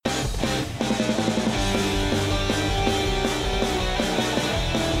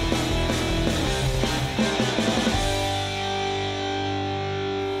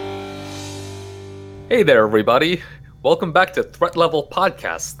Hey there, everybody. Welcome back to Threat Level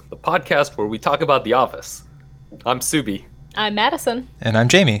Podcast, the podcast where we talk about The Office. I'm Subi. I'm Madison. And I'm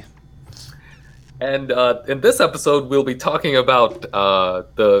Jamie. And in this episode, we'll be talking about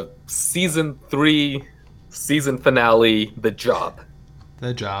the Season 3 season finale, The Job.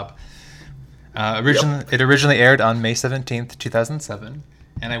 The Job. It originally aired on May 17th, 2007.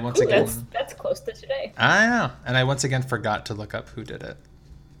 And I once again... That's close to today. I know. And I once again forgot to look up who did it.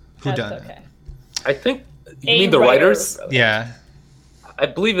 Who done okay. it. I think... You mean the writers? Yeah. I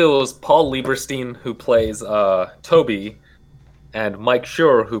believe it was Paul Lieberstein who plays Toby and Mike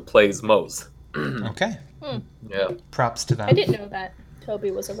Schur who plays Mose. Okay. Yeah. Props to them. I didn't know that Toby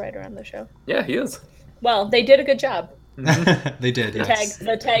was a writer on the show. Yeah, he is. Well, they did a good job. They did, yes.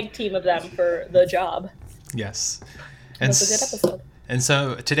 The tag team of them for The Job. Yes. It was a good episode. And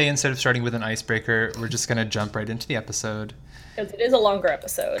so today, instead of starting with an icebreaker, we're just going to jump right into the episode. Because it is a longer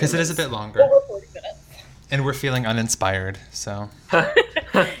episode. Because it is a bit longer. Over 40 minutes. And we're feeling uninspired, so...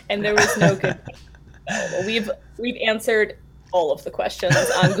 And there was no good... We've answered all of the questions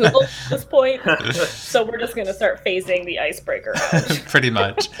on Google at this point, so we're just going to start phasing the icebreaker out. Pretty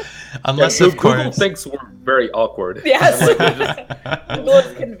much. Unless, yeah, of course... Google thinks we're very awkward. Yes. Google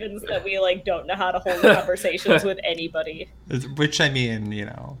is convinced that we don't know how to hold conversations with anybody. Which, I mean,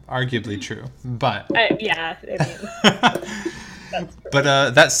 arguably true. But... Yeah, I mean...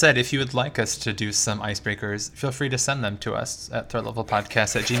 But that said, if you would like us to do some icebreakers, feel free to send them to us at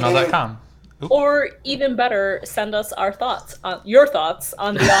threatlevelpodcast@gmail.com. Or even better, send us your thoughts on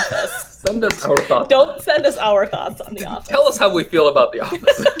The Office. Send us our thoughts. Don't send us our thoughts on The Office. Tell us how we feel about The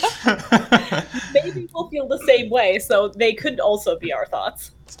Office. Maybe we'll feel the same way, so they could also be our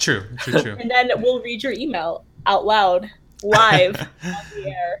thoughts. It's true. And then we'll read your email out loud, live, on the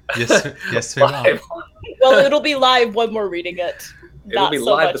air. Yes, we will. Well, it'll be live when we're reading it. Not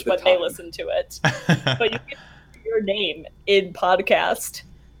so much when they listen to it. But you can hear your name in podcast.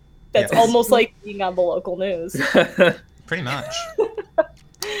 That's almost like being on the local news. Pretty much.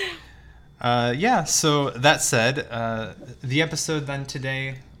 So that said, the episode then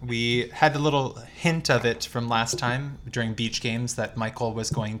today, we had a little hint of it from last time during Beach Games that Michael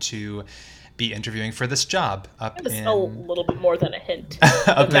was going to be interviewing for this job It was a little bit more than a hint.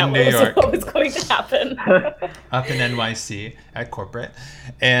 Up in New York. What was going to happen. Up in NYC at corporate.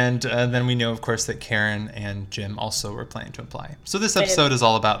 And then we know, of course, that Karen and Jim also were planning to apply. So this episode is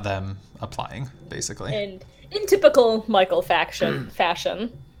all about them applying, basically. And in typical Michael fashion,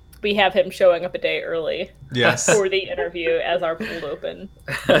 we have him showing up a day early for the interview as our pool open.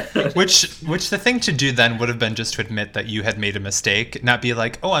 Which the thing to do then would have been just to admit that you had made a mistake, not be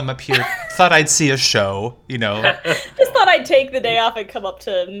like, oh, I'm up here, thought I'd see a show, Just thought I'd take the day off and come up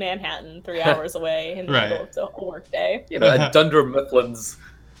to Manhattan 3 hours away in the middle of the work day. At Dunder Mifflin's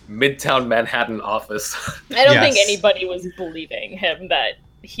Midtown Manhattan office. I don't think anybody was believing him that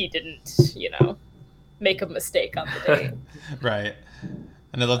he didn't, make a mistake on the day. Right.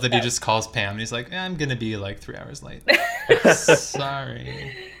 And I love that he just calls Pam and he's like, I'm going to be 3 hours late.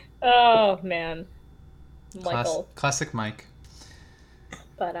 Sorry. Oh, man. Michael. Classic Mike.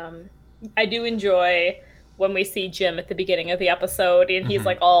 But I do enjoy when we see Jim at the beginning of the episode and he's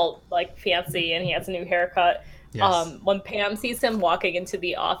all fancy and he has a new haircut. Yes. When Pam sees him walking into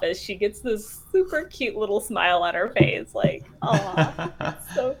the office, she gets this super cute little smile on her face. Aw,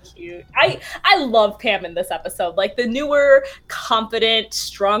 so cute. I love Pam in this episode. The newer, confident,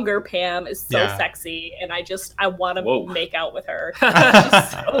 stronger Pam is so sexy, and I want to make out with her.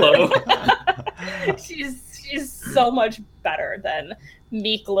 Hello. She's so much better than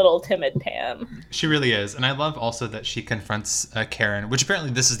meek little timid Pam. She really is. And I love also that she confronts Karen, which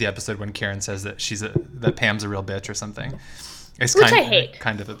apparently this is the episode when Karen says that that Pam's a real bitch or something. Which I hate.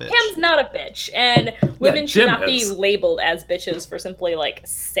 Kind of a bitch. Pam's not a bitch, and women should not be labeled as bitches for simply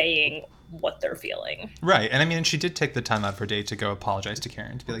saying what they're feeling. Right. And I mean, she did take the time out of her day to go apologize to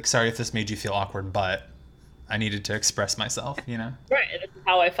Karen, to be like, sorry if this made you feel awkward, but I needed to express myself, Right, and this is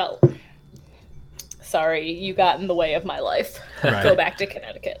how I felt. Sorry, you got in the way of my life. Right. Go back to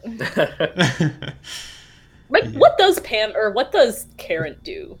Connecticut. What does Karen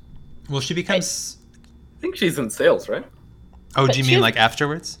do? Well, she becomes... I think she's in sales, right? Oh, do you mean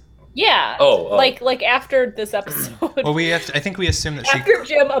afterwards? Yeah. Oh. Like after this episode. Well, I think we assume that after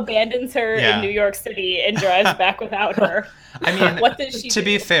Jim abandons her in New York City and drives back without her. I mean, what does she do? To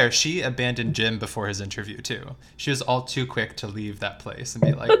be fair, she abandoned Jim before his interview too. She was all too quick to leave that place and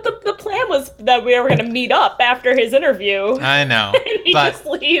be like. But the plan was that we were going to meet up after his interview. I know. And he just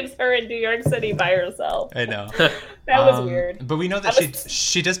leaves her in New York City by herself. I know. That was weird. But we know that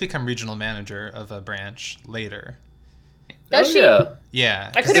she does become regional manager of a branch later. Does she? Yeah.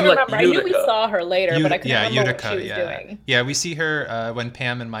 Yeah. I couldn't remember. I knew we saw her later, but I couldn't remember Utica, what she was doing. Yeah, we see her when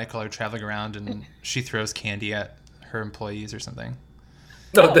Pam and Michael are traveling around, and she throws candy at her employees or something.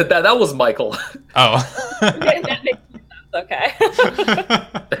 No, that was Michael. Oh. That makes sense. Okay.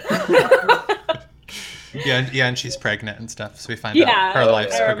 yeah, and she's pregnant and stuff, so we find out her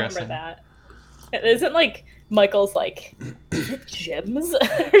life's progressing. I remember that. Isn't like Michael's like, is it Jim's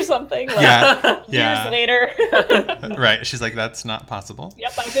or something? Like, years later. Right. She's like, that's not possible.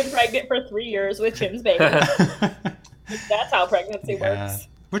 Yep, I've been pregnant for 3 years with Jim's baby. That's how pregnancy works.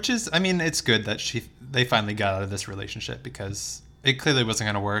 Which is, I mean, it's good that they finally got out of this relationship because it clearly wasn't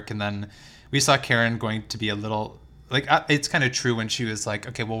going to work. And then we saw Karen going to be a little, like, it's kind of true when she was like,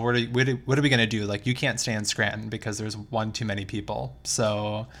 okay, well, what are we going to do? Like, you can't stay in Scranton because there's one too many people.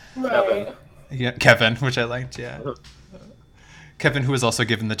 So, Right. Yeah, Kevin, which I liked, yeah. Kevin, who was also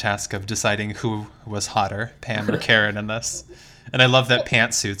given the task of deciding who was hotter, Pam or Karen in this. And I love that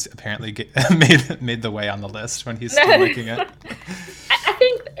pantsuits apparently made the way on the list when he's still making it. I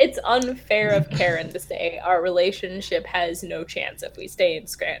think it's unfair of Karen to say our relationship has no chance if we stay in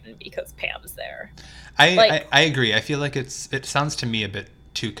Scranton because Pam's there. I agree. I feel like it sounds to me a bit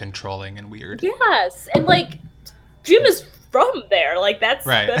too controlling and weird. Yes, and like Jim is from there. Like that's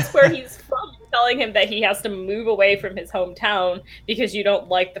where he's from. You're telling him that he has to move away from his hometown because you don't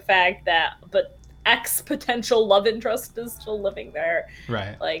like the fact that potential love interest is still living there.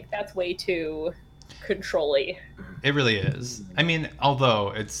 Right. Like that's way too controlling. It really is. I mean,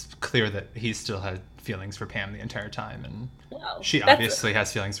 although it's clear that he still had feelings for Pam the entire time, and she obviously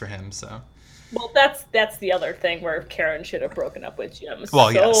has feelings for him. So. Well, that's the other thing where Karen should have broken up with Jim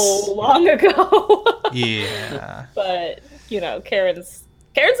long ago. Yeah. But Karen's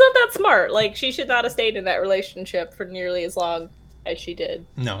not that smart. Like she should not have stayed in that relationship for nearly as long as she did.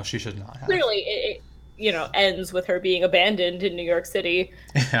 No, she should not have. Clearly, it ends with her being abandoned in New York City.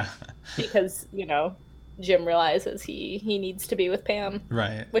 Yeah. Because Jim realizes he needs to be with Pam.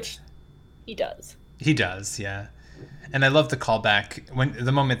 Right. Which he does. He does, yeah. And I love the callback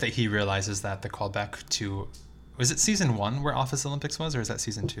the moment that he realizes that, the callback to, was it season 1 where Office Olympics was, or is that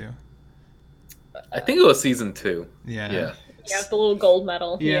season 2? I think it was season 2. Yeah, the little gold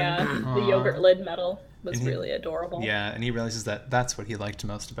medal. Yeah. The yogurt lid medal was really adorable. Yeah, and he realizes that that's what he liked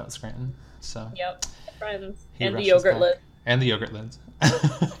most about Scranton. So. Yep, friends. And the yogurt lid. And the yogurt lids.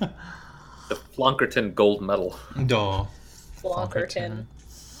 The Flonkerton gold medal. Flonkerton.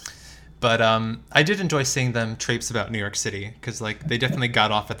 But I did enjoy seeing them traipse about New York City because they definitely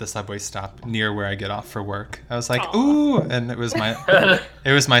got off at the subway stop near where I get off for work. I was like, ooh, and it was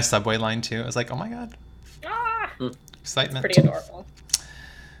my subway line too. I was like, oh my god, excitement! It's pretty adorable.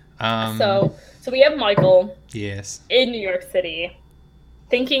 So we have Michael. Yes. In New York City,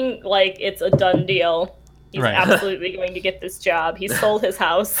 thinking like it's a done deal. He's absolutely going to get this job. He sold his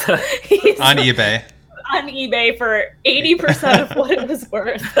house on eBay. On eBay for 80% of what it was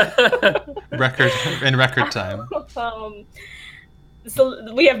worth. record time.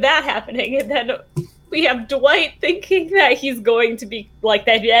 So we have that happening, and then we have Dwight thinking that he's going to be like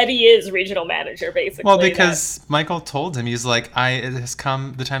that he is regional manager, basically. Well, because Michael told him, he's like,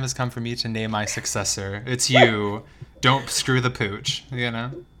 the time has come for me to name my successor. It's you. Don't screw the pooch,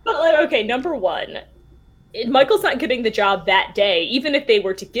 But okay, number one, Michael's not getting the job that day. Even if they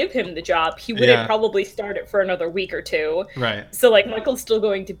were to give him the job, he wouldn't probably start it for another week or two. Right. So, Michael's still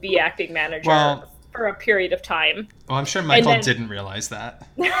going to be acting manager for a period of time. Well, I'm sure Michael didn't realize that.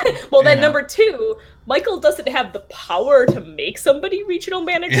 Well, then number two, Michael doesn't have the power to make somebody regional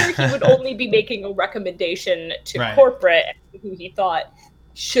manager. He would only be making a recommendation to corporate who he thought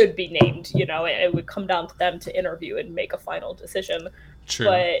should be named. It would come down to them to interview and make a final decision. True.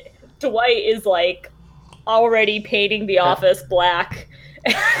 But Dwight is already painting the office black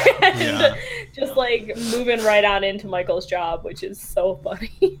and just moving right on into Michael's job, which is so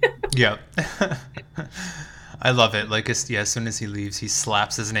funny. Yeah. I love it. As soon as he leaves, he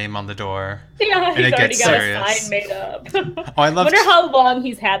slaps his name on the door. Yeah, and he's already got serious. a sign made up. I wonder how long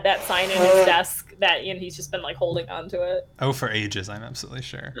he's had that sign in his desk that he's just been holding on to it. Oh, for ages, I'm absolutely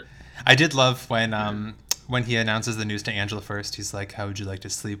sure. I did love when he announces the news to Angela first. He's like, how would you like to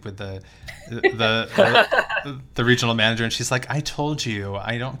sleep with the regional manager? And she's like, I told you,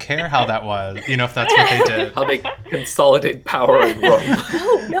 I don't care how that was. If that's what they did. How they consolidate power in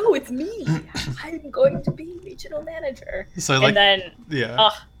Rome. No, it's me. I'm going to be regional manager. So and then,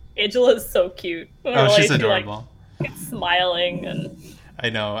 Angela's so cute. She's adorable. Smiling and... I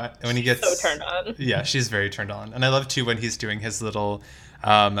know. When he gets so turned on. Yeah, she's very turned on. And I love too when he's doing his little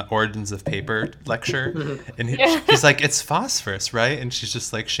Origins of Paper lecture, and he's like, "It's phosphorus, right?" And she's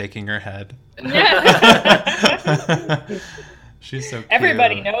just like shaking her head. She's so cute.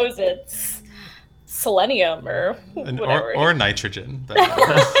 Everybody knows it's selenium or whatever. Or nitrogen. But,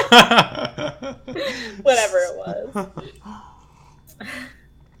 whatever it was.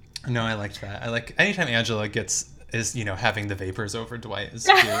 No, I liked that. I like anytime Angela is having the vapors over Dwight is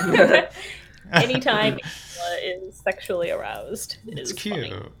cute. Anytime Angela is sexually aroused, it's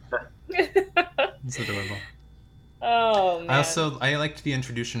cute. It's adorable. Oh man! I liked the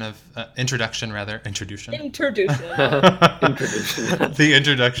introduction. The introduction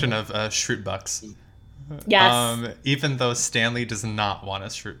of Schrutbucks. Yes. Even though Stanley does not want a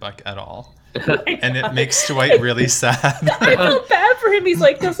Schrutbuck at all. And it makes Dwight really sad. I felt bad for him. He's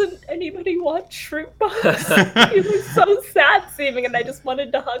like, doesn't anybody want Schrutbucks? He was so sad seeming, and I just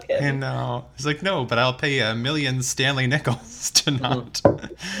wanted to hug him. I know. He's like, no, but I'll pay $1 million Stanley nickels to not.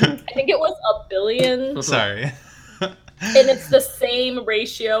 I think it was $1 billion. Sorry. And it's the same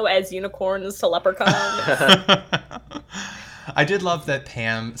ratio as unicorns to leprechauns. I did love that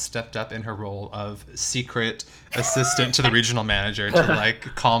Pam stepped up in her role of secret assistant to the regional manager to like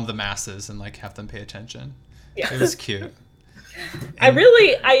calm the masses and like have them pay attention. Yeah. It was cute.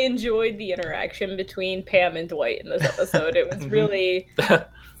 I enjoyed the interaction between Pam and Dwight in this episode. It was really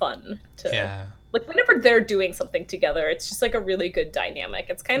fun to like whenever they're doing something together, it's just like a really good dynamic.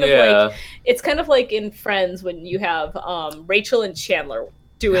 It's kind of like in Friends when you have Rachel and Chandler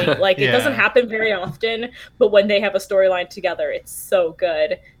doing like it doesn't happen very often, but when they have a storyline together, it's so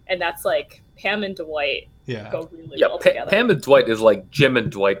good. And that's like Pam and Dwight go really well together. Pam and Dwight is like Jim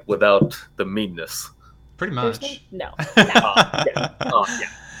and Dwight without the meanness. Pretty much. No.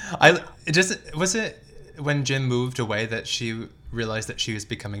 Was it when Jim moved away that she realized that she was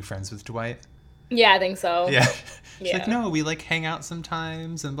becoming friends with Dwight? Yeah, I think so. Yeah. She's like, no, we like hang out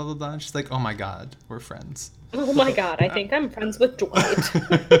sometimes and blah blah blah. And she's like, oh my god, we're friends. Oh my god, I think I'm friends with Dwight.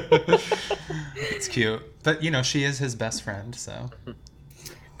 It's cute. But she is his best friend, so.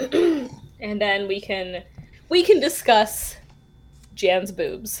 And then we can discuss Jan's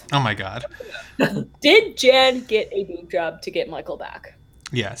boobs. Oh my god. Did Jan get a boob job to get Michael back?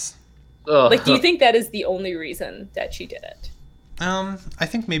 Yes. Do you think that is the only reason that she did it? I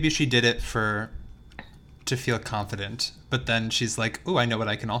think maybe she did it to feel confident, but then she's like, "Ooh, I know what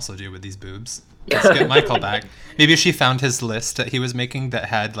I can also do with these boobs. Let's get Michael back." Maybe she found his list that he was making that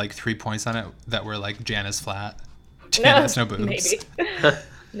had like 3 points on it that were like Jan is flat, Jan has no boobs. Maybe.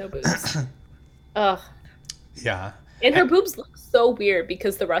 No boobs. Ugh. Yeah. And her boobs look so weird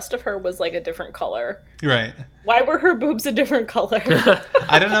because the rest of her was like a different color. Right. Why were her boobs a different color?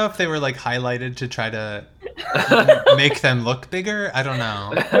 I don't know if they were like highlighted to try to make them look bigger. I don't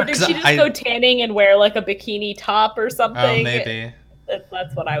know. Or did she just go tanning and wear like a bikini top or something? Oh, maybe.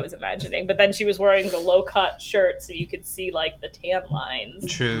 That's what I was imagining. But then she was wearing the low-cut shirt so you could see like the tan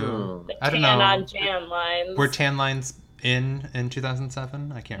lines. True. I don't know. Tan on Jan lines. Were tan lines in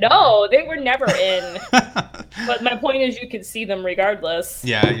 2007? I can't remember. No, they were never in. But my point is you could see them regardless.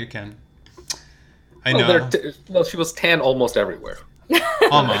 Yeah, you can. I know. Well, she was tan almost everywhere.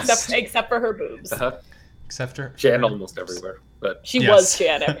 Almost. Except for her boobs. Uh-huh. Except for Jan almost everywhere. But she was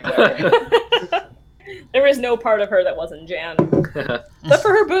Jan everywhere. There was no part of her that wasn't Jan. Except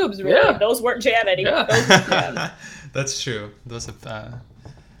for her boobs, really. Yeah. Those weren't Jan anymore. Yeah. Those were Jan. That's true. Those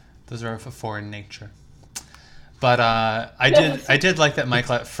are of a foreign nature. But I did like that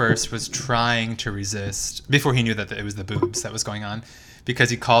Michael at first was trying to resist before he knew that it was the boobs that was going on, because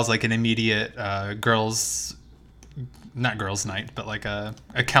he calls like an immediate not girls' night, but like a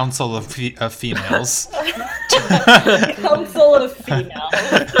council of females. Council of females.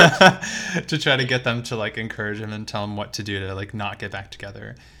 To try to get them to like encourage him and tell him what to do to like not get back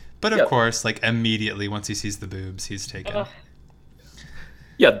together. But of course, like immediately once he sees the boobs, he's taken.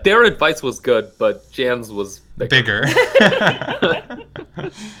 Yeah, their advice was good, but Jan's was bigger.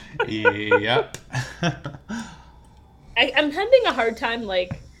 Yep. I'm having a hard time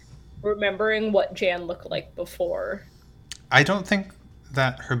like remembering what Jan looked like before. I don't think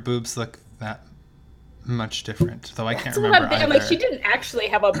that her boobs look that much different, though I can't remember either. Like, she didn't actually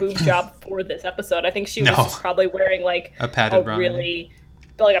have a boob job for this episode. I think she was probably wearing like a padded bra,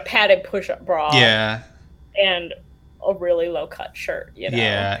 like a padded push-up bra. Yeah. And a really low-cut shirt, you know?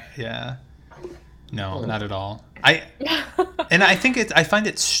 Yeah. No, not at all. I find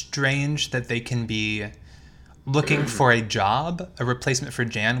it strange that they can be looking for a job, a replacement for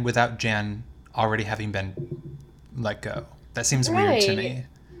Jan, without Jan already having been let go. That seems weird to me.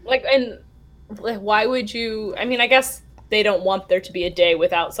 Like, and why would you? I mean, I guess they don't want there to be a day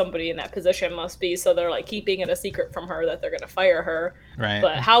without somebody in that position, must be, so they're like keeping it a secret from her that they're gonna fire her. Right.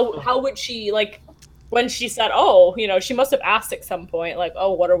 But how would she, like, when she said, oh, you know, she must have asked at some point, like,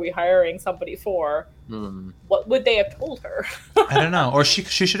 oh, what are we hiring somebody for? What would they have told her? I don't know. Or she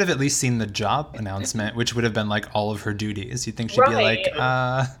should have at least seen the job announcement, which would have been like all of her duties. You'd think she'd be like,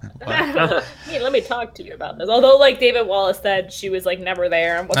 what? Hey, let me talk to you about this. Although, like David Wallace said, she was like never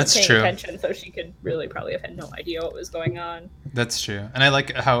there and wasn't paying attention, so she could really probably have had no idea what was going on. That's true. And I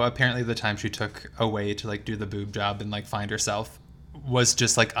like how apparently the time she took away to like do the boob job and like find herself was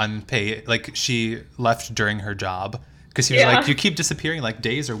just like unpaid. Like she left during her job. Because he was like, you keep disappearing like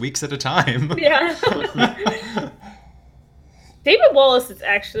days or weeks at a time. Yeah. David Wallace is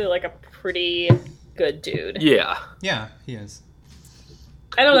actually like a pretty good dude. Yeah. Yeah, he is.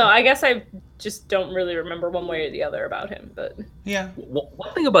 I don't know. I guess I just don't really remember one way or the other about him. But yeah.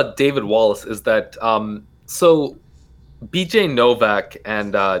 One thing about David Wallace is that so B.J. Novak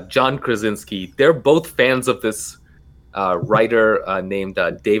and John Krasinski, they're both fans of this writer named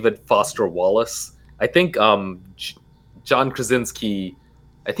David Foster Wallace. I think John Krasinski,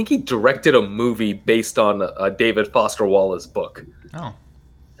 I think he directed a movie based on a David Foster Wallace book. Oh.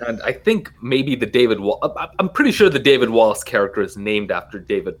 And I think maybe I'm pretty sure the David Wallace character is named after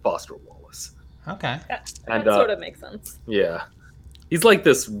David Foster Wallace. Okay. That sort of makes sense. Yeah. He's like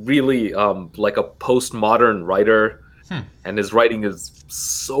this really, like a postmodern writer. And his writing is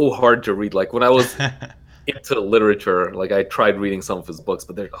so hard to read. Like when I was into literature, like I tried reading some of his books,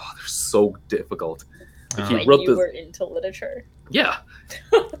 but they're so difficult. He wrote you were into literature. Yeah.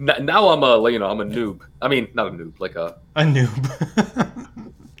 Now I'm a noob. I mean, not a noob, like a noob.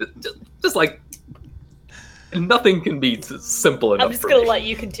 just like nothing can be simple enough. I'm just gonna let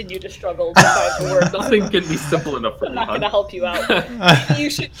you continue to struggle to find the word. Nothing can be simple enough for I'm me. not gonna help you out. You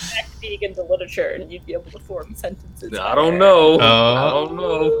should connect being into literature, and you'd be able to form sentences. I don't know. Oh. I don't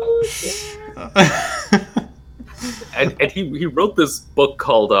know. and he wrote this book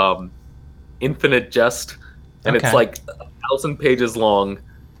called Infinite Jest, and it's like 1,000 pages long,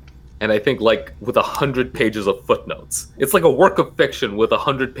 and I think like with 100 pages of footnotes. It's like a work of fiction with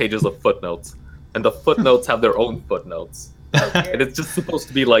 100 pages of footnotes, and the footnotes have their own footnotes, and it's just supposed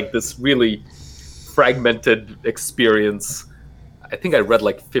to be like this really fragmented experience. I think I read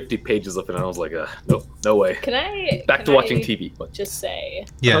like 50 pages of it, and I was like, no way. Can I back to watching TV? But just say,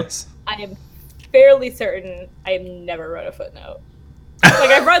 yes, I am fairly certain I have never read a footnote.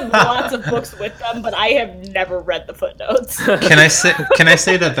 Like I've read lots of books with them, but I have never read the footnotes. Can I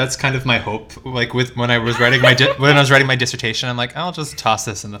say that that's kind of my hope? Like when I was writing my dissertation, I'm like, I'll just toss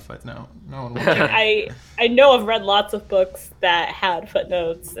this in the footnote. No one will care. I know I've read lots of books that had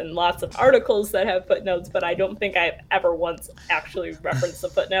footnotes and lots of articles that have footnotes, but I don't think I've ever once actually referenced a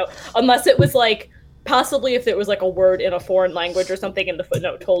footnote, unless it was like possibly if there was like a word in a foreign language or something and the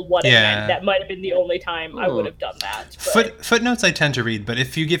footnote told what it meant. That might have been the only time I would have done that. Footnotes I tend to read, but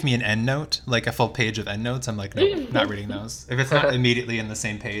if you give me an endnote, like a full page of endnotes, I'm like, no, not reading those. If it's not immediately in the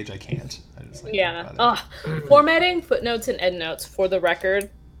same page, I can't. Formatting footnotes and endnotes, for the record,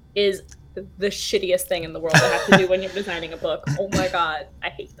 is the shittiest thing in the world to have to do when you're designing a book. Oh my god, I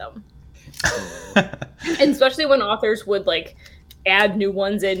hate them. And especially when authors would like add new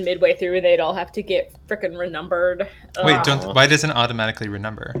ones in midway through, and they'd all have to get frickin' renumbered. Wait, why doesn't it automatically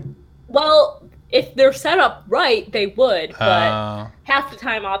renumber? Well, if they're set up right, they would, but half the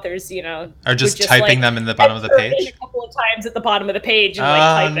time authors, are just typing them in the bottom of the page? A couple of times at the bottom of the page and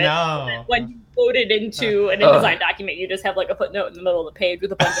type it. And when you load it into an InDesign document, you just have like a footnote in the middle of the page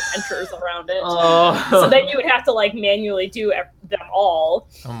with a bunch of enters around it. So then you would have to like manually do them all.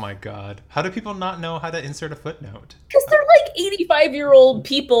 Oh my god. How do people not know how to insert a footnote? Because they're like 85-year-old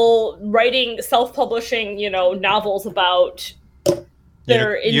people writing, self-publishing, novels about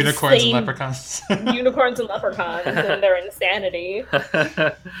their unicorns and leprechauns. Unicorns and leprechauns and their insanity.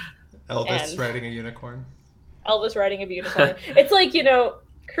 Elvis riding a unicorn. Elvis riding a unicorn. It's like,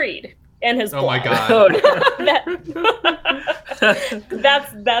 Creed and his blog. Oh my god.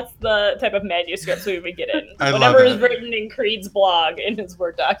 That's the type of manuscripts we would get in. I Whatever love is written in Creed's blog in his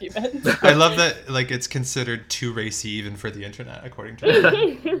Word document. I love that it's considered too racy even for the internet, according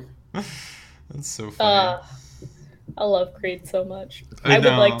to That's so funny. I love Creed so much. I would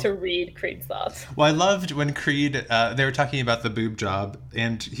like to read Creed's thoughts. Well, I loved when Creed, they were talking about the boob job,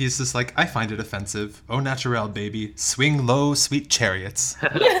 and he's just like, I find it offensive. Au naturel, baby. Swing low, sweet chariots.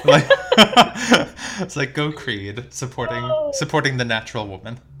 It's like, go Creed, supporting the natural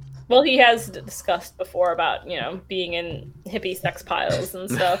woman. Well, he has discussed before about, being in hippie sex piles and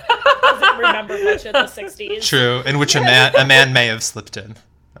stuff. Doesn't remember much of the 60s. True, in which a man may have slipped in.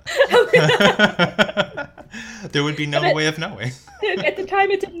 There would be no way of knowing. At the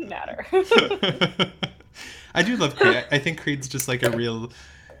time, it didn't matter. I do love Creed. I think Creed's just like a real...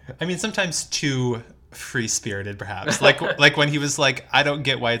 I mean, sometimes too free-spirited, perhaps. Like when he was like, I don't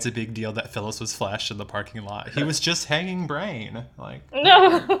get why it's a big deal that Phyllis was flashed in the parking lot. He was just hanging brain. Like,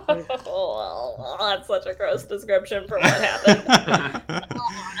 no. Oh, that's such a gross description for what happened.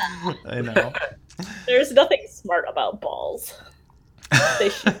 I know. There's nothing smart about balls. They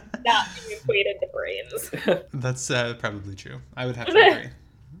should not be equated to brains. That's probably true. I would have to agree.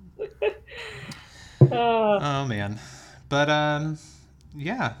 Oh, man. But,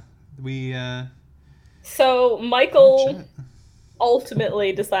 yeah. We... So Michael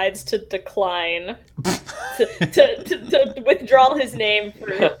ultimately decides to decline to withdraw his name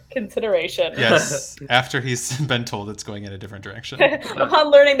for consideration. Yes, after he's been told it's going in a different direction. Upon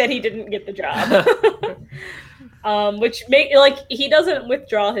learning that he didn't get the job. He doesn't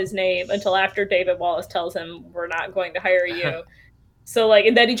withdraw his name until after David Wallace tells him we're not going to hire you. So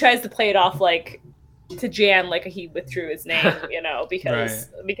and then he tries to play it off to Jan like he withdrew his name, because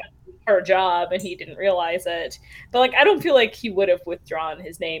her job and he didn't realize it. But I don't feel like he would have withdrawn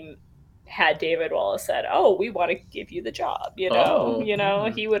his name had David Wallace said, "Oh, we want to give you the job." He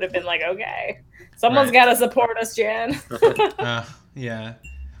would have been like, "Okay, someone's got to support us, Jan." Yeah.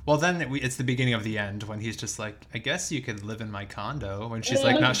 Well, then it's the beginning of the end when he's just like, I guess you could live in my condo. When she's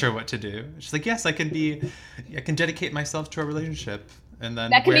not sure what to do. She's like, yes, I can dedicate myself to a relationship. And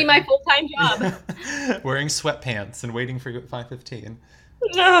then that can be my full-time job. Wearing sweatpants and waiting for 5:15.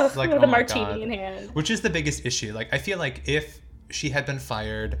 With a martini in hand. Which is the biggest issue. I feel like if she had been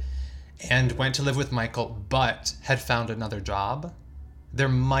fired and went to live with Michael, but had found another job, there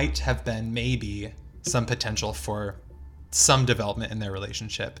might have been maybe some potential for some development in their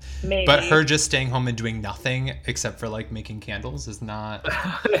relationship. Maybe. But her just staying home and doing nothing except for making candles is not...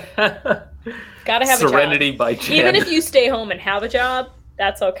 Gotta have Serenity a job. by Jan. Even if you stay home and have a job,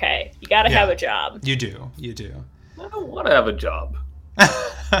 that's okay. You gotta have a job. You do. I don't want to have a job.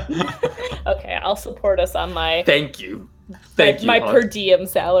 Okay, I'll support us on my... Thank you. My per diem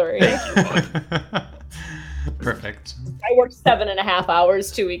salary. Thank you, Perfect. I worked 7.5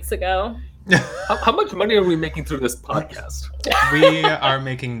 hours 2 weeks ago. How much money are we making through this podcast? We are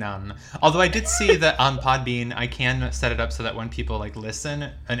making none. Although I did see that on Podbean, I can set it up so that when people listen,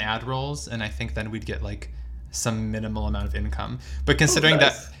 an ad rolls, and I think then we'd get some minimal amount of income. But considering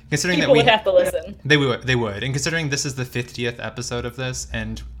nice. that people would have to listen. They would. And considering this is the 50th episode of this,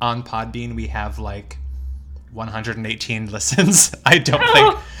 and on Podbean we have 118 listens, I don't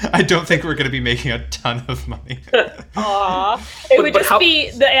think we're going to be making a ton of money. Aw.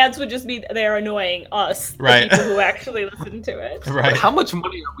 The ads would just be they're annoying us, the people who actually listen to it. Right. But how much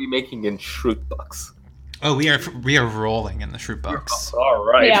money are we making in Shroot Bucks? Oh, we are rolling in the Shroot Bucks. All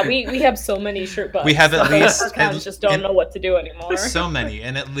right. Yeah, we have so many Shroot Bucks. We have at least... Accounts just don't know what to do anymore. So many,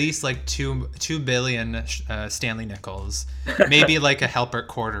 and at least 2 billion Stanley nickels. Maybe a Halpert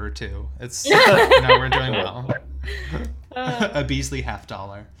quarter or two. It's no, we're doing well. A Beasley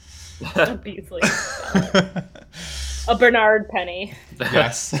 $50. A Beasley. A Bernard penny.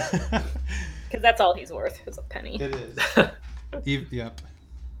 Yes. Because that's all he's worth, is a penny. It is. Yep.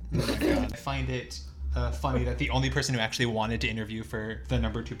 Oh my God. I find it funny that the only person who actually wanted to interview for the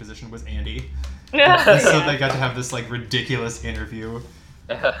number 2 position was Andy. So they got to have this ridiculous interview.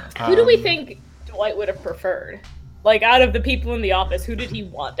 Who do we think Dwight would have preferred? Out of the people in the office, who did he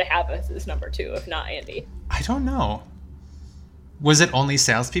want to have as his number 2, if not Andy? I don't know. Was it only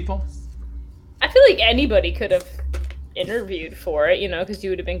salespeople? I feel like anybody could have interviewed for it, because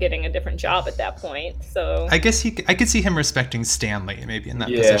you would have been getting a different job at that point. So I guess I could see him respecting Stanley maybe in that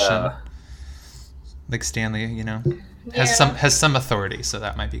position. Stanley, has some authority, so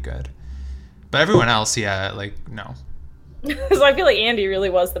that might be good. But everyone else, no. So I feel like Andy really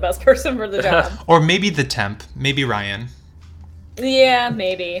was the best person for the job. Or maybe the temp, maybe Ryan. Yeah,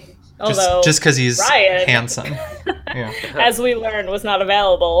 mayally. Although just because he's Ryan, handsome. Yeah. As we learned, was not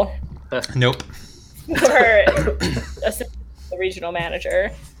available. Nope. For assistant the regional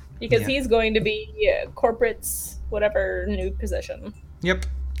manager, because he's going to be corporate's whatever new position. Yep.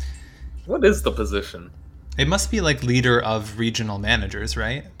 What is the position? It must be leader of regional managers,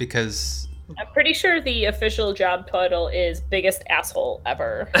 right? Because I'm pretty sure the official job title is biggest asshole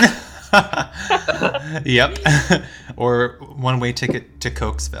ever. Yep. Or one-way ticket to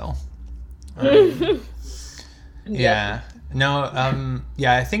Cokesville. Yeah. No,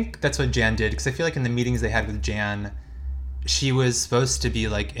 I think that's what Jan did, because I feel like in the meetings they had with Jan, she was supposed to be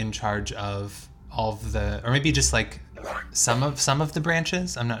in charge of all of the, or maybe just some of the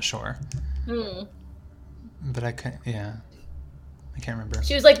branches. I'm not sure. But I I can't remember.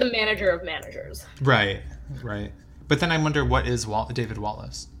 She was like the manager of managers. Right. But then I wonder, what is David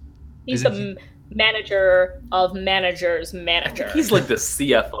Wallace? He's the manager of managers manager. He's like the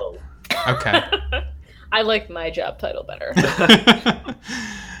CFO. Okay. I like my job title better.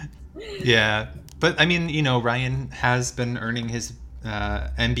 Yeah. But I mean, Ryan has been earning his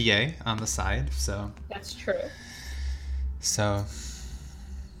MBA on the side, so. That's true. So.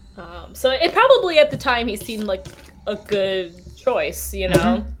 So it probably at the time he seemed like a good choice,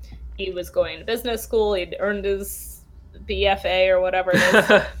 Mm-hmm. He was going to business school, he'd earned his BFA or whatever it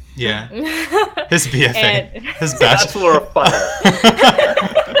is. Yeah. His BFA. His Bachelor of Fire.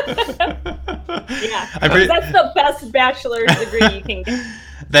 Yeah. That's the best bachelor's degree you can get.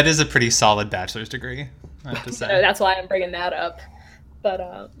 That is a pretty solid bachelor's degree, I have to say. That's why I'm bringing that up.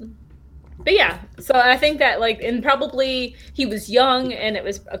 But yeah, so I think that and probably he was young and it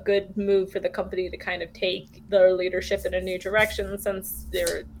was a good move for the company to kind of take their leadership in a new direction, since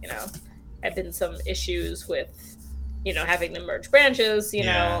there, had been some issues with, having to merge branches,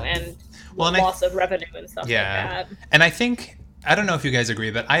 and loss of revenue and stuff like that. And I don't know if you guys agree,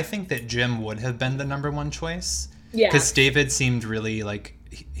 but I think that Jim would have been the number one choice. Yeah. Because David seemed really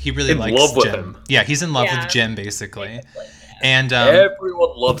he really likes love with Jim. Him. Yeah, he's in love with Jim, basically. And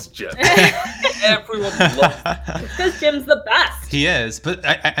everyone loves Jim. Everyone loves him. Because Jim's the best. He is, but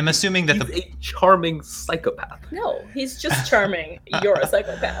I'm assuming that he's a charming psychopath. No, he's just charming. You're a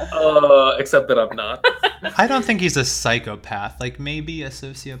psychopath. Except that I'm not. I don't think he's a psychopath. Maybe a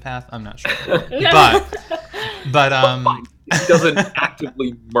sociopath. I'm not sure. But he doesn't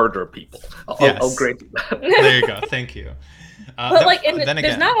actively murder people. I'll grant you that. There you go. Thank you. But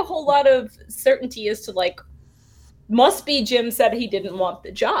there's not a whole lot of certainty as to must be Jim said he didn't want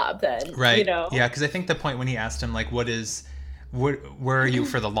the job then. Right. Yeah, because I think the point when he asked him where are you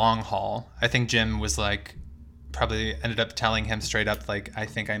for the long haul? I think Jim was probably ended up telling him straight up I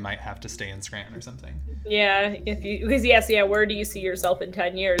think I might have to stay in Scranton or something. Yeah, because he asked, where do you see yourself in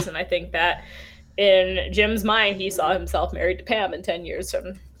 10 years? And I think that in Jim's mind, he saw himself married to Pam in 10 years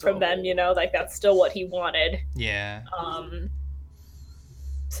from then, that's still what he wanted. Yeah.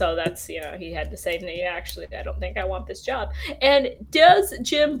 So that's, he had to say, no, actually, I don't think I want this job. And does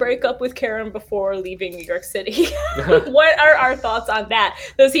Jim break up with Karen before leaving New York City? What are our thoughts on that?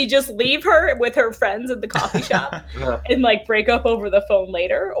 Does he just leave her with her friends at the coffee shop and break up over the phone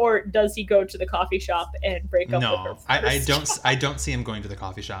later? Or does he go to the coffee shop and break up with her first? I don't see him going to the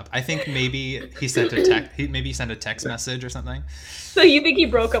coffee shop. I think maybe he sent a text. Maybe he sent a text message or something. So you think he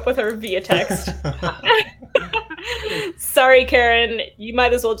broke up with her via text? Sorry, Karen. You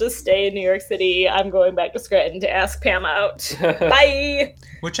might as well just stay in New York City. I'm going back to Scranton to ask Pam out. Bye.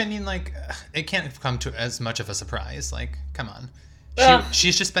 Which, I mean, it can't come to as much of a surprise. Come on.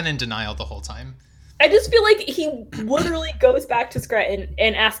 She's just been in denial the whole time. I just feel like he literally goes back to Scranton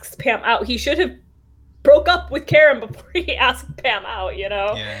and asks Pam out. He should have broke up with Karen before he asked Pam out,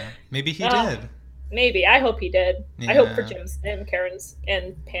 Yeah. Maybe he did. Maybe. I hope he did. Yeah. I hope for Jim's and Karen's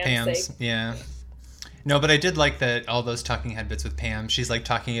and Pam's sake. Yeah. No, but I did like that all those talking head bits with Pam. She's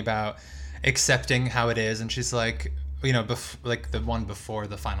talking about accepting how it is, and she's the one before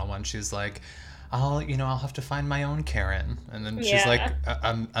the final one. She's I'll have to find my own Karen, and then she's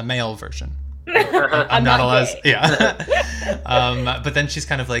a male version. I'm not allowed. Yeah. But then she's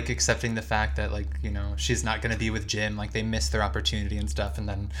kind of accepting the fact that she's not going to be with Jim. They missed their opportunity and stuff, and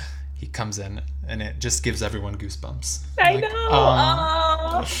then he comes in, and it just gives everyone goosebumps. I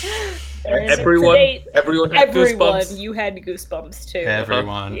know. Everyone had goosebumps. You had goosebumps too.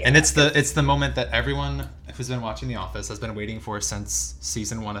 Everyone. Yeah. And it's the moment that everyone who's been watching The Office has been waiting for since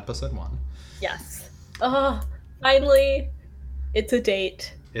season 1, episode 1. Yes. Finally, it's a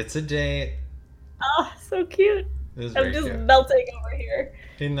date. It's a date. Oh, so cute. I'm just melting over here.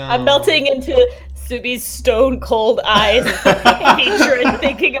 No. I'm melting into Subi's stone cold eyes, hatred,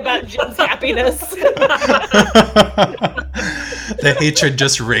 thinking about Jim's happiness. The hatred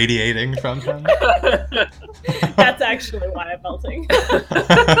just radiating from him. That's actually why I'm melting.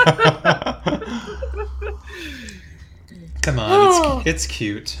 Come on, it's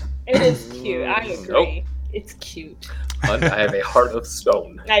cute. It is cute. I agree. Nope. It's cute. I have a heart of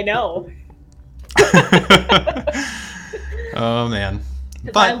stone. I know. Oh man.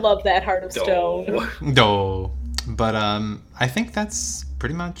 But I love that heart of stone. No. But I think that's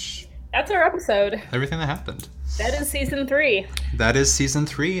pretty much that's our episode. Everything that happened. That is season 3. That is season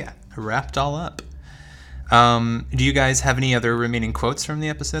 3 wrapped all up. Do you guys have any other remaining quotes from the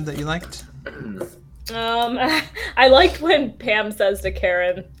episode that you liked? I liked when Pam says to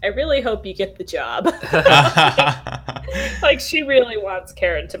Karen, I really hope you get the job. She really wants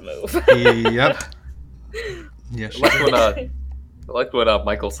Karen to move. Yep. Yeah. I liked what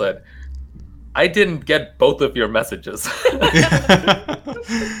Michael said. I didn't get both of your messages.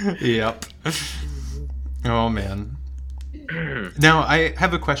 Yep. Oh, man. Now, I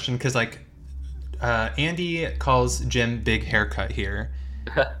have a question, because, like, Andy calls Jim Big Haircut here.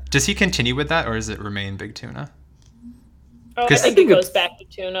 Does he continue with that, or does it remain Big Tuna? Oh, I think it goes back to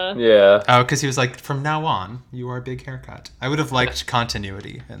Tuna. Yeah. Oh, because he was like, from now on, you are Big Haircut. I would have liked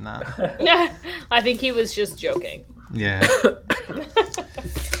continuity in that. Yeah, I think he was just joking. Yeah.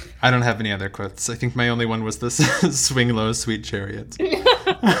 I don't have any other quotes. I think my only one was this Swing Low, Sweet Chariots.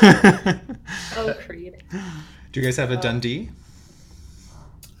 Oh, Creed. Do you guys have a Dundee?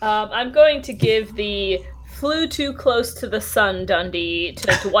 I'm going to give the flew too close to the sun Dundee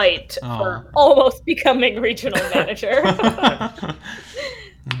to Dwight for almost becoming regional manager.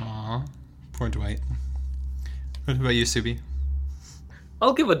 Aw, poor Dwight. What about you, Subi?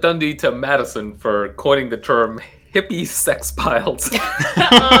 I'll give a Dundee to Madison for coining the term hippie sex piles.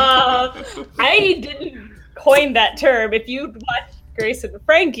 I didn't coin that term. If you'd watched Grace and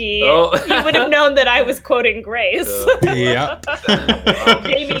Frankie, you would have known that I was quoting Grace. Yep.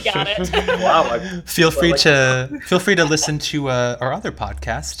 Jamie got it. Wow. Feel free to listen to our other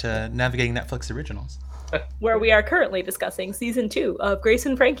podcast, Navigating Netflix Originals, where we are currently discussing season 2 of Grace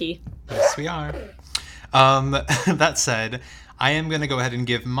and Frankie. Yes, we are. That said, I am going to go ahead and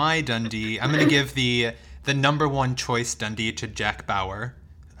give my Dundee. I'm going to give the number one choice Dundee to Jack Bauer,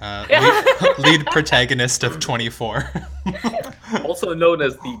 lead protagonist of 24. Also known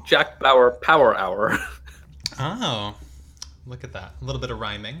as the Jack Bauer Power Hour. Oh, look at that. A little bit of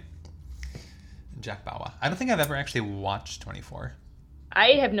rhyming. Jack Bauer. I don't think I've ever actually watched 24.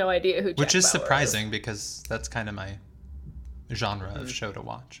 I have no idea who Jack Which is Bauer surprising because that's kind of my genre of show to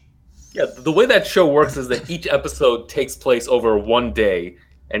watch. Yeah, the way that show works is that each episode takes place over one day,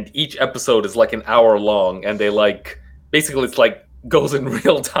 and each episode is like an hour long, and they basically it's like goes in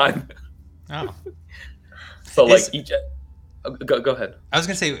real time. Oh. So each... Go ahead. I was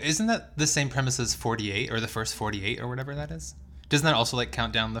going to say, isn't that the same premise as 48, or the first 48, or whatever that is? Doesn't that also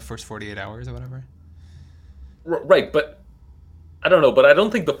count down the first 48 hours or whatever? Right, but I don't know, but I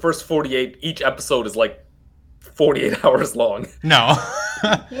don't think the first 48, each episode is 48 hours long. No.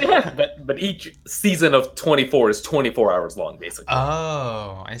 but each season of 24 is 24 hours long, basically.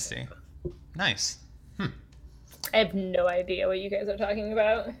 Oh, I see. Nice. I have no idea what you guys are talking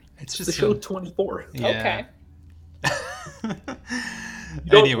about. It's just the show 24. Yeah. Okay. You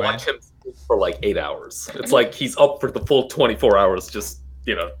don't watch him for 8 hours. It's like he's up for the full 24 hours, just,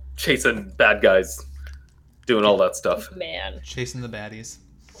 chasing bad guys, doing all that stuff. Man. Chasing the baddies.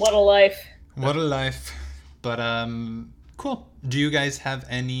 What a life. What a life. But, cool. Do you guys have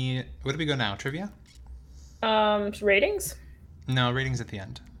any... Where do we go now? Trivia? Ratings? No, ratings at the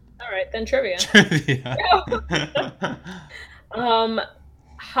end. All right, then trivia. Trivia.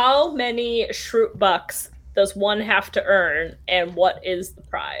 How many Shroot Bucks does one have to earn, and what is the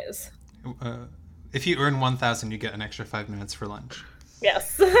prize? If you earn 1,000, you get an extra 5 minutes for lunch.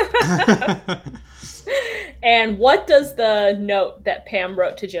 Yes. And what does the note that Pam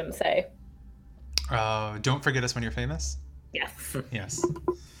wrote to Jim say? Don't forget us when you're famous? Yes. Yes.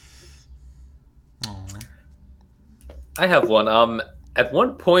 Aww. I have one. At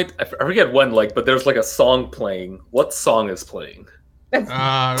one point, I forget when, but there's a song playing. What song is playing?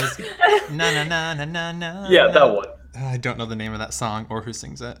 Na na na na na na. Yeah, that one. I don't know the name of that song or who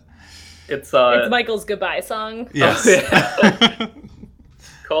sings it. It's Michael's goodbye song. Yes. Oh, yeah.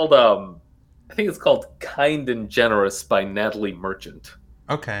 Called I think it's called "Kind and Generous" by Natalie Merchant.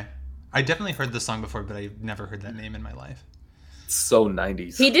 Okay, I definitely heard this song before, but I've never heard that name in my life. It's so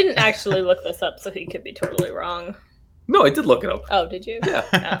 90s. He didn't actually look this up, so he could be totally wrong. No, I did look it up. Oh, did you? Yeah.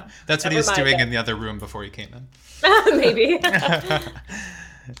 Oh. That's what he was doing in the other room before he came in. Maybe.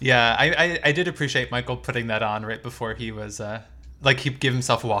 Yeah, I did appreciate Michael putting that on right before he was he gave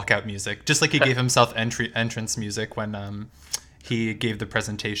himself walkout music, just like he gave himself entrance music when he gave the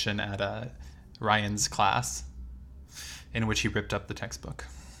presentation at Ryan's class, in which he ripped up the textbook.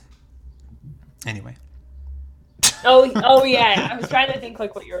 Anyway. Oh yeah. I was trying to think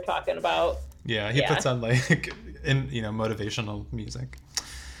what you were talking about. Yeah, he puts on motivational music.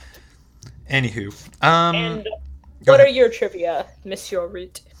 Anywho, and what are your trivia, Monsieur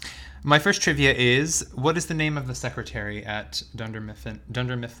Root? My first trivia is: what is the name of the secretary at Dunder Mifflin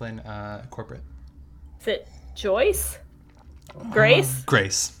Corporate? Is it Joyce? Grace?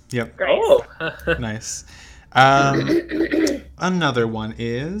 Grace. Yep. Grace. Oh, Nice. Another one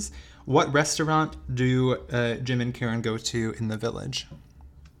is: what restaurant do Jim and Karen go to in the village?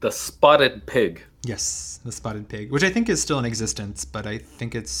 The Spotted Pig. Yes, the Spotted Pig, which I think is still in existence, but I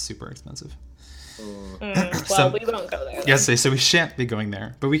think it's super expensive. Well, we won't go there. Yes, so we shan't be going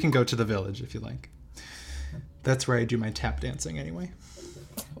there, but we can go to the village if you like. That's where I do my tap dancing anyway.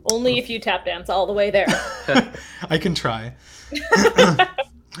 Only if you tap dance all the way there. I can try.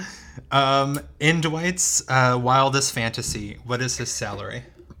 In Dwight's wildest fantasy, what is his salary?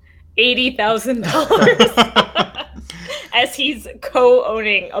 $80,000. As he's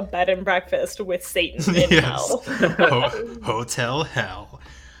co-owning a bed and breakfast with Satan in hell. Hotel Hell.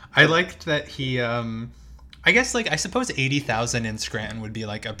 I liked that he, I guess, I suppose 80,000 in Scranton would be,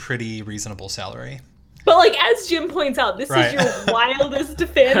 a pretty reasonable salary. But, as Jim points out, this is your wildest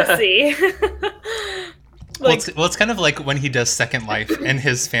fantasy. It's kind of like when he does Second Life, and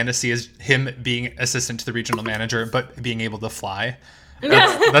his fantasy is him being assistant to the regional manager, but being able to fly.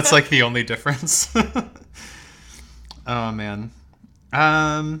 That's the only difference. Oh, man.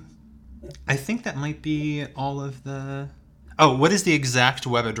 I think that might be all of the... Oh, what is the exact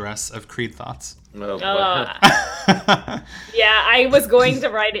web address of Creed Thoughts? Yeah, I was going to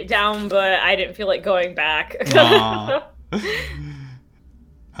write it down, but I didn't feel like going back.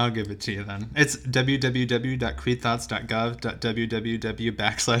 I'll give it to you then. It's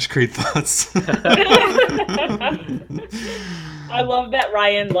www.creedthoughts.gov.www/creedthoughts. I love that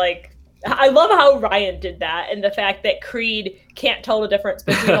Ryan, I love how Ryan did that, and the fact that Creed can't tell the difference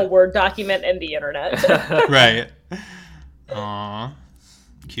between a Word document and the internet. Right. Aww.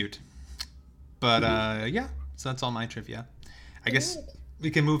 Cute. But, yeah, so that's all my trivia. I guess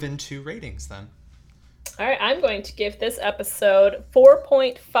we can move into ratings then. All right, I'm going to give this episode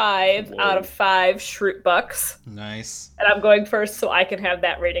 4.5 out of 5 Shroot Bucks. Nice. And I'm going first so I can have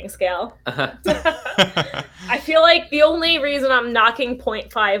that rating scale. I feel like the only reason I'm knocking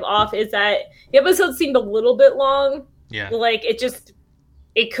 0.5 off is that the episode seemed a little bit long. Yeah.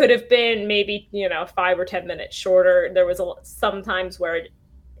 It could have been maybe, 5 or 10 minutes shorter. There was some times where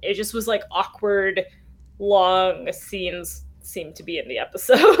it just was awkward, long scenes seemed to be in the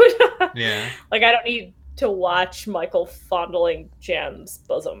episode. Yeah. I don't need to watch Michael fondling Jan's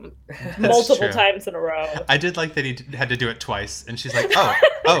bosom multiple times in a row. I did like that he had to do it twice, and she's like,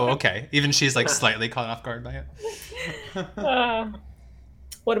 oh, okay. Even she's slightly caught off guard by it.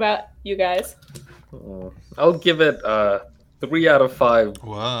 What about you guys? I'll give it 3 out of 5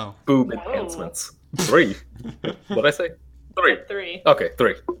 Whoa. boob enhancements. 3. What'd I say? 3. 3. Okay,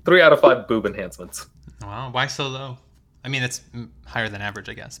 3. 3 out of 5 boob enhancements. Wow, why so low? I mean, it's higher than average,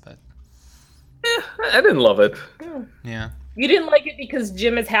 I guess, but... I didn't love it. Yeah. You didn't like it because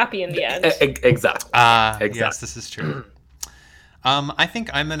Jim is happy in the end. Exactly. Exactly. Yes, this is true. I think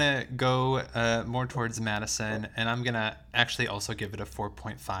I'm going to go more towards Madison, and I'm going to actually also give it a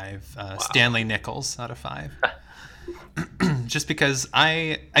 4.5 Stanley Nichols out of 5. Just because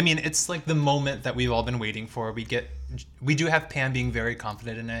I mean, it's the moment that we've all been waiting for. We do have Pam being very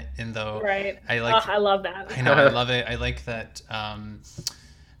confident in it, and though right. I love that. I know, I love it. I like that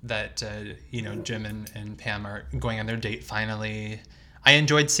Jim and Pam are going on their date finally. I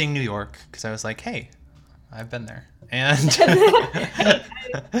enjoyed seeing New York because I was like, hey, I've been there. And and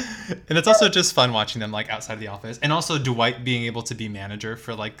it's also just fun watching them outside of the office. And also Dwight being able to be manager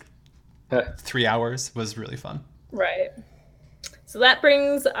for 3 hours was really fun. Right. So that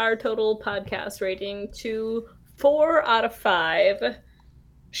brings our total podcast rating to 4 out of 5.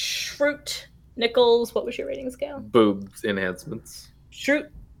 Shroot Nichols, what was your rating scale? Boobs enhancements. Shroot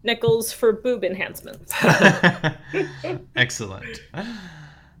Nichols for boob enhancements. Excellent.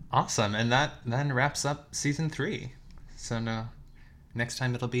 Awesome. And that then wraps up season 3. So next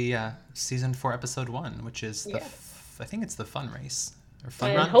time it'll be season 4, episode 1, which is I think it's the fun race or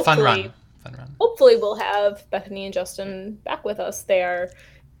fun run. Fun run. Hopefully we'll have Bethany and Justin back with us. They are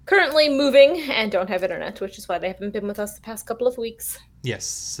currently moving and don't have internet, which is why they haven't been with us the past couple of weeks. Yes,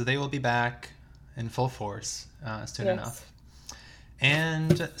 so they will be back in full force soon enough.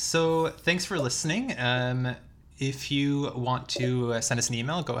 And so thanks for listening. If you want to send us an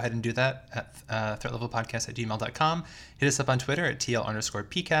email, go ahead and do that at threatlevelpodcast@gmail.com. Hit us up on Twitter at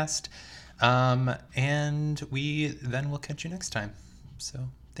TL_PCast. And we then will catch you next time. So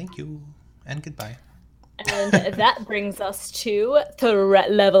thank you and goodbye. And that brings us to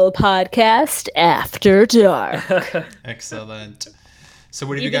Threat Level Podcast After Dark. Excellent. So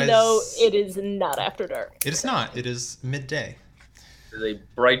what do you guys... Even though it is not after dark. It is not. It is midday. It is a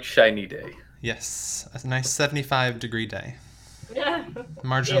bright, shiny day. Yes. A nice 75-degree day. Yeah.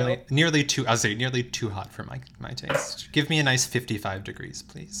 Marginally, nearly too hot for my taste. Give me a nice 55 degrees,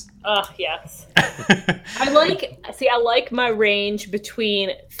 please. Yes. I like my range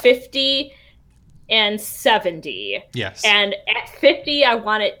between 50 and 70. Yes. And at 50, I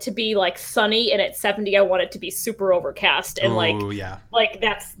want it to be like sunny, and at 70, I want it to be super overcast. And like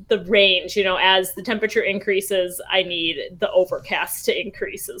that's the range, you know, as the temperature increases, I need the overcast to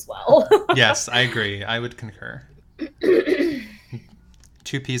increase as well. Yes, I agree. I would concur.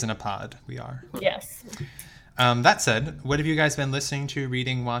 2 peas in a pod, we are. Yes. That said, what have you guys been listening to,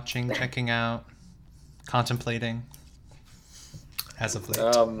 reading, watching, checking out, contemplating as of late?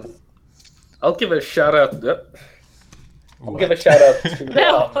 I'll give a shout out. I'll give a shout out to.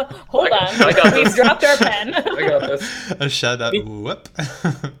 No, hold on. We've dropped our pen. I got this. A shout out. Whoop.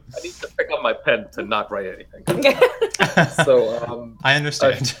 I need to pick up my pen to not write anything. So I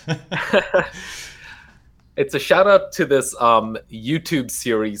understand. It's a shout out to this YouTube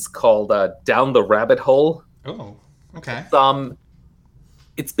series called Down the Rabbit Hole. Oh, okay.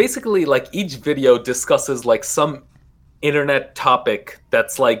 It's basically like each video discusses like some internet topic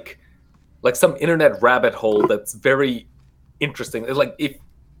that's like some internet rabbit hole that's very interesting. It's like if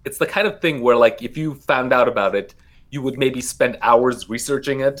it's the kind of thing where like if you found out about it, you would maybe spend hours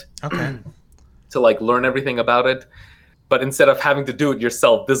researching it. Okay. To like learn everything about it. But instead of having to do it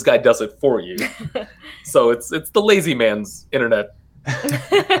yourself, this guy does it for you. So it's the lazy man's internet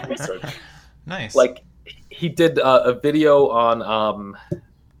research. Nice. Like he did a video on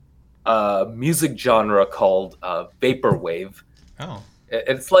a music genre called vaporwave. Oh.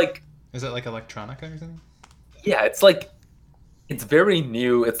 It's like. Is it like electronica or something? Yeah, it's like it's very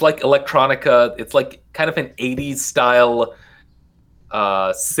new. It's like electronica. It's like kind of an 80s style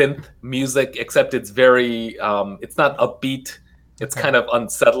synth music, except it's very it's not upbeat. It's kind of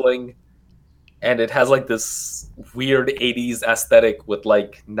unsettling, and it has like this weird 80s aesthetic with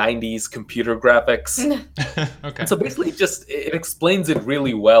like 90s computer graphics. Okay. And so basically it explains it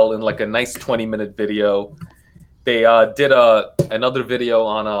really well in like a nice 20-minute video. They did another video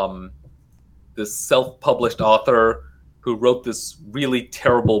on this self-published author who wrote this really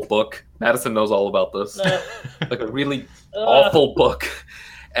terrible book. Madison knows all about this. Like a really awful book.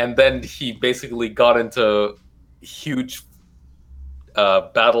 And then he basically got into huge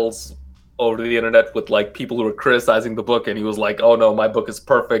battles over the internet with like people who were criticizing the book, and he was like, oh no, my book is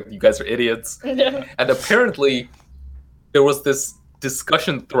perfect, you guys are idiots. And apparently there was this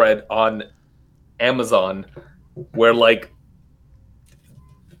discussion thread on Amazon where like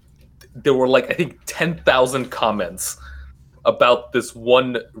there were like I think 10,000 comments about this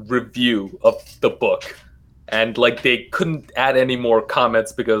one review of the book, and like they couldn't add any more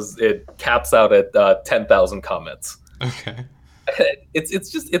comments because it caps out at 10,000 comments. Okay. It's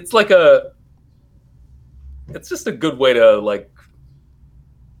just a good way to like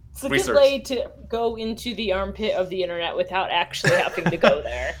It's a research. good way to go into the armpit of the internet without actually having to go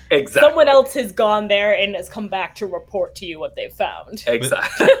there. Exactly. Someone else has gone there and has come back to report to you what they've found.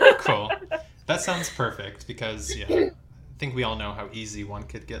 Exactly. Cool. That sounds perfect because I think we all know how easy one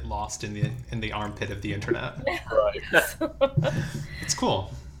could get lost in the armpit of the internet. Right. It's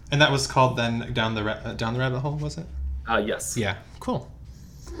cool. And that was called then Down the Rabbit Hole, was it? Yes. Yeah. Cool.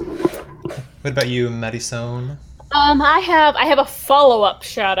 What about you, Madison? I have a follow-up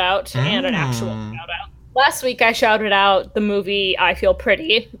shout out and an actual shout out. Last week I shouted out the movie I Feel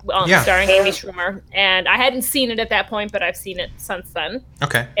Pretty, starring Amy Schumer, and I hadn't seen it at that point, but I've seen it since then.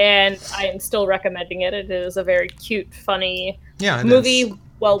 Okay. And I am still recommending it. It is a very cute, funny movie, is.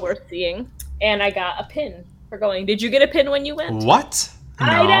 Well worth seeing. And I got a pin for going. Did you get a pin when you went? What? No.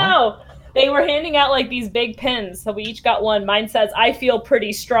 I know. They were handing out like these big pins, so we each got one. Mine says "I feel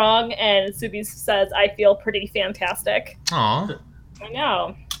pretty strong," and Subi's says "I feel pretty fantastic." Aw. I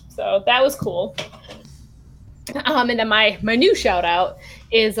know. So that was cool. And then my new shout out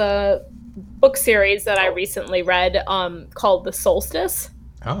is a book series that I recently read called The Solstice.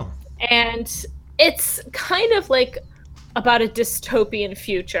 Oh. And it's kind of like about a dystopian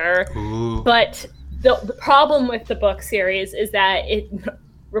future. Ooh. But the problem with the book series is that it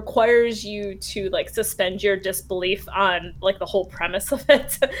requires you to like suspend your disbelief on like the whole premise of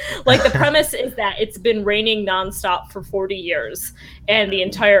it. Like the premise is that it's been raining nonstop for 40 years and the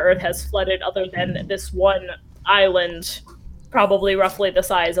entire earth has flooded other than this one island, probably roughly the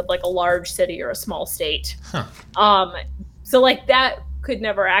size of like a large city or a small state. Huh. So like that could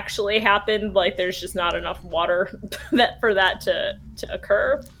never actually happen. Like there's just not enough water for that to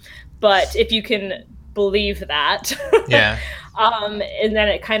occur. But if you can believe that, yeah. And then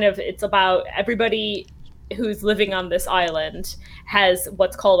it's about everybody who's living on this island has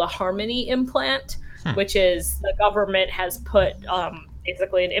what's called a harmony implant, which is the government has put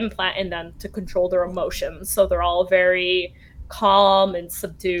basically an implant in them to control their emotions. So they're all very calm and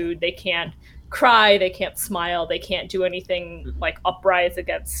subdued. They can't cry, they can't smile, they can't do anything like uprise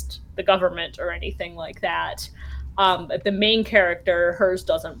against the government or anything like that. But the main character, hers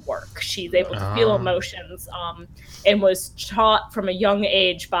doesn't work. She's able to feel emotions, and was taught from a young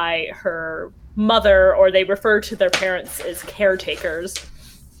age by her mother, or they refer to their parents as caretakers,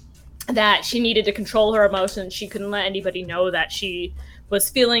 that she needed to control her emotions. She couldn't let anybody know that she was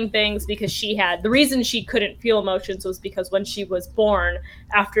feeling things, because the reason she couldn't feel emotions was because when she was born,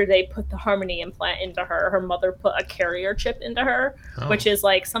 after they put the Harmony implant into her, her mother put a carrier chip into her, which is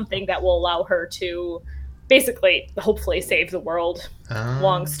like something that will allow her to basically hopefully save the world.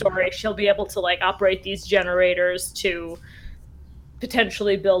 Long story. She'll be able to like operate these generators to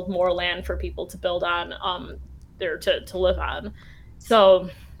potentially build more land for people to build on, there to live on. So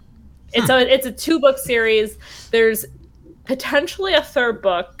it's a 2-book series. There's potentially a 3rd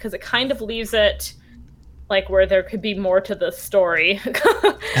book, because it kind of leaves it like where there could be more to the story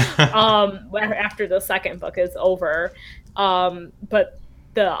after the 2nd book is over. But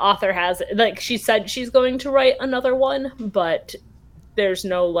the author has, like, she said she's going to write another one, but there's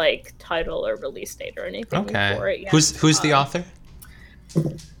no like title or release date or anything for it yet. Who's the author?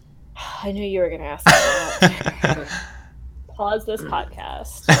 I knew you were going to ask that. Pause this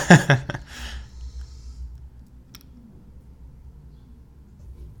podcast.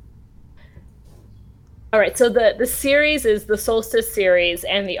 All right, so the series is the Solstice series,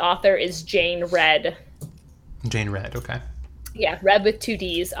 and the author is Jane Redd. Jane Redd, okay. Yeah, Redd with 2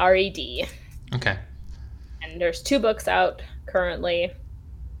 Ds, R-E-D. Okay. And there's 2 books out currently.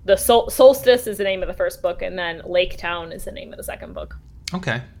 The Solstice is the name of the 1st book, and then Lake Town is the name of the 2nd book.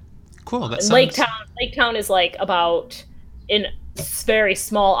 Okay, cool. That sounds... Lake Town is like about in a very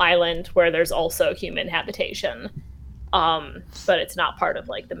small island where there's also human habitation, but it's not part of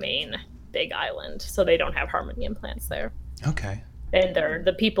like the main big island, so they don't have Harmony implants there. Okay. And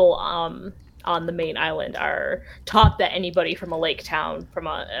the people on the main island are taught that anybody from a lake town, from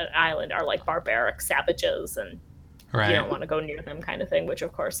an island, are like barbaric savages, and you don't want to go near them, kind of thing, which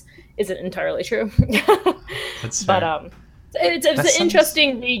of course isn't entirely true. That's fair. But it's an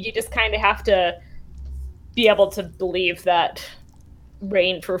interesting read. You just kind of have to be able to believe that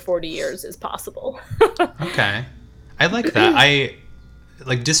reign for 40 years is possible. Okay. I like that.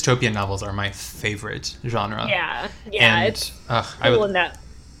 Like dystopian novels are my favorite genre. Yeah, and, it's cool in that.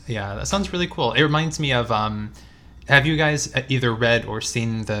 Yeah, that sounds really cool. It reminds me of, have you guys either read or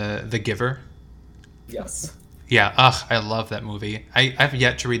seen The Giver? Yes. Yeah, I love that movie. I've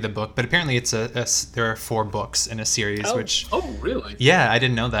yet to read the book, but apparently there are 4 books in a series. Oh, really? Yeah, I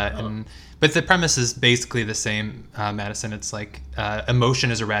didn't know that. But the premise is basically the same, Madison. It's like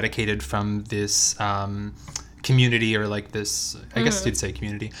emotion is eradicated from this community, or like this, I guess you'd say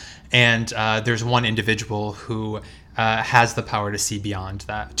community. And there's one individual who has the power to see beyond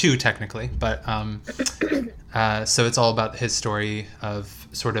that, 2 technically. But so it's all about his story of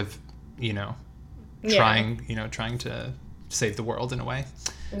sort of, trying to save the world in a way.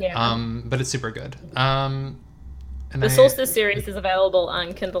 Yeah. But it's super good. And the Solstice series is available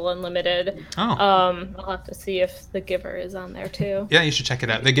on Kindle Unlimited. Oh. I'll have to see if The Giver is on there too. Yeah, you should check it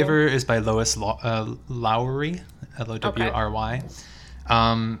out. The Giver is by Lois Lowry, Lowry.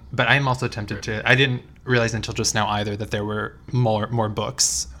 But I'm also tempted to. I didn't realize until just now either that there were more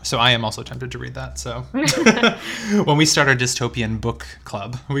books. So I am also tempted to read that. So when we start our dystopian book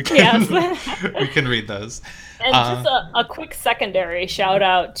club, we can we can read those. And just a quick secondary shout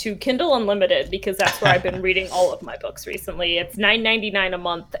out to Kindle Unlimited, because that's where I've been reading all of my books recently. It's $9.99 a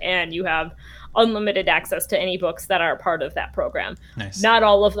month, and you have unlimited access to any books that are part of that program. Nice. Not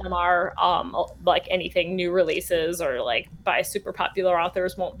all of them are like anything new releases or like by super popular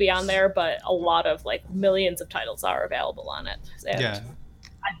authors won't be on there, but a lot of like millions of titles are available on it. And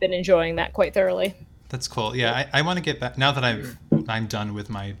I've been enjoying that quite thoroughly. That's cool. Yeah, I want to get back now that I'm done with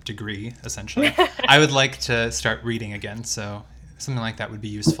my degree, essentially. I would like to start reading again, so something like that would be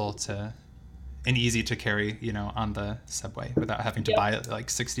useful and easy to carry, on the subway without having to buy like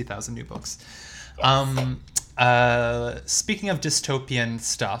 60,000 new books. Yes. Speaking of dystopian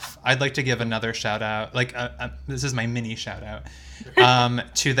stuff, I'd like to give another shout out. Like this is my mini shout out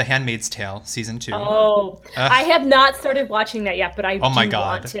to The Handmaid's Tale season 2. Oh, I have not started watching that yet, but I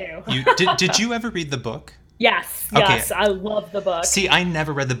want to. Did you ever read the book? Yes, I love the book. See, I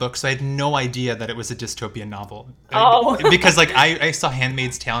never read the book, so I had no idea that it was a dystopian novel. Oh. Because, like, I saw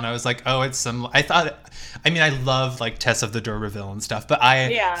Handmaid's Tale, and I was like, oh, it's some... I love, like, Tess of the D'Urberville and stuff, but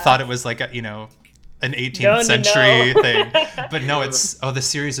I thought it was, like, an 18th century thing. But no, the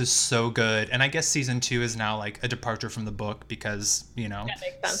series is so good. And I guess season 2 is now, like, a departure from the book because, That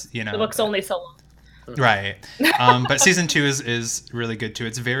makes sense. The book's only so long. Right. But season 2 is really good, too.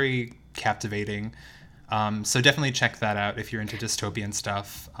 It's very... captivating. So definitely check that out if you're into dystopian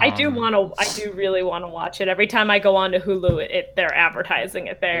stuff. I do really want to watch it. Every time I go on to Hulu, they're advertising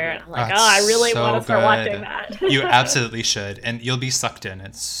it there, and I'm like, I really want to start watching that. You absolutely should, and you'll be sucked in.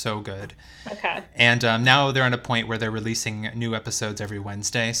 It's so good. Okay. And now they're on a point where they're releasing new episodes every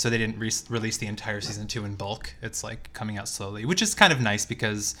Wednesday, so they didn't release the entire season 2 in bulk. It's like coming out slowly, which is kind of nice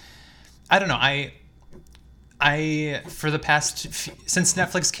because, I don't know, I for the past, since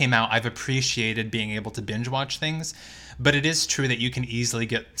Netflix came out, I've appreciated being able to binge watch things, but it is true that you can easily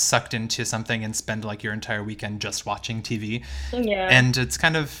get sucked into something and spend like your entire weekend just watching TV. Yeah. And it's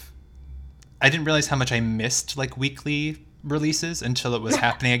kind of, I didn't realize how much I missed like weekly releases until it was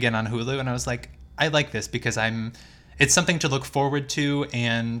happening again on Hulu, and I was like, I like this because it's something to look forward to,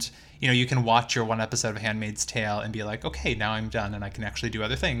 and you know, you can watch your one episode of Handmaid's Tale and be like, okay, now I'm done and I can actually do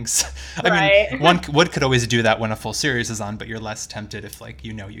other things. I mean, one could always do that when a full series is on, but you're less tempted if like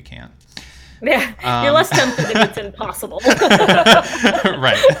you know you can't. Yeah, you're less tempted if it's impossible.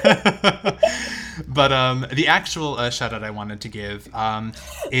 Right. But the actual shout out I wanted to give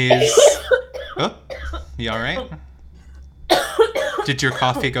is... Oh, you all right? Did your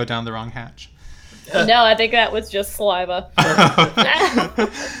coffee go down the wrong hatch? No, I think that was just saliva.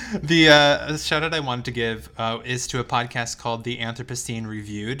 The shout out I wanted to give is to a podcast called The Anthropocene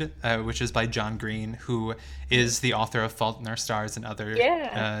Reviewed, which is by John Green, who is the author of Fault in Our Stars and other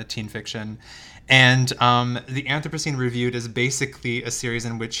teen fiction. And The Anthropocene Reviewed is basically a series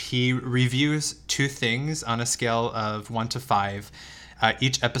in which he reviews 2 things on a scale of 1 to 5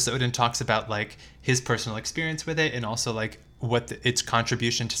 each episode, and talks about like his personal experience with it and also like what its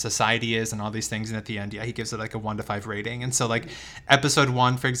contribution to society is and all these things. And at the end, he gives it like a 1 to 5 rating. And so like episode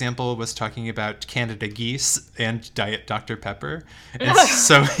 1, for example, was talking about Canada geese and Diet Dr. Pepper. And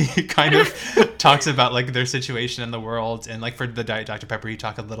so he kind of talks about like their situation in the world. And like for the Diet Dr. Pepper, he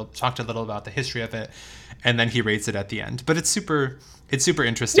talked a little about the history of it, and then he rates it at the end. But it's super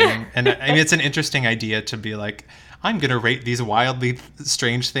interesting. And I mean, it's an interesting idea to be like, I'm going to rate these wildly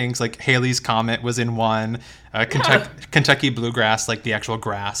strange things. Like Halley's Comet was in one. Kentucky Bluegrass, like the actual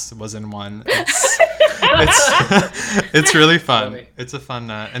grass, was in one. It's really fun. Funny. It's a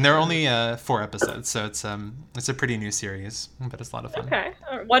fun... and there are only 4 episodes, so it's a pretty new series, but it's a lot of fun. Okay.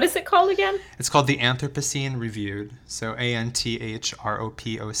 What is it called again? It's called The Anthropocene Reviewed. So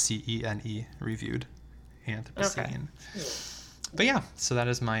ANTHROPOCENE Reviewed. Anthropocene. Okay. But yeah, so that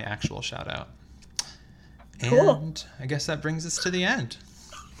is my actual shout out. And I guess that brings us to the end.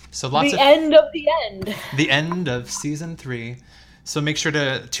 So end of the end. The end of season 3. So make sure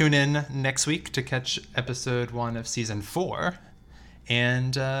to tune in next week to catch episode 1 of season 4.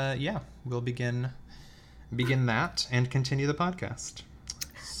 And we'll begin that and continue the podcast.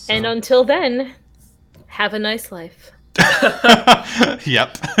 So. And until then, have a nice life.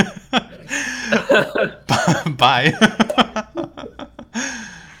 Yep. Bye.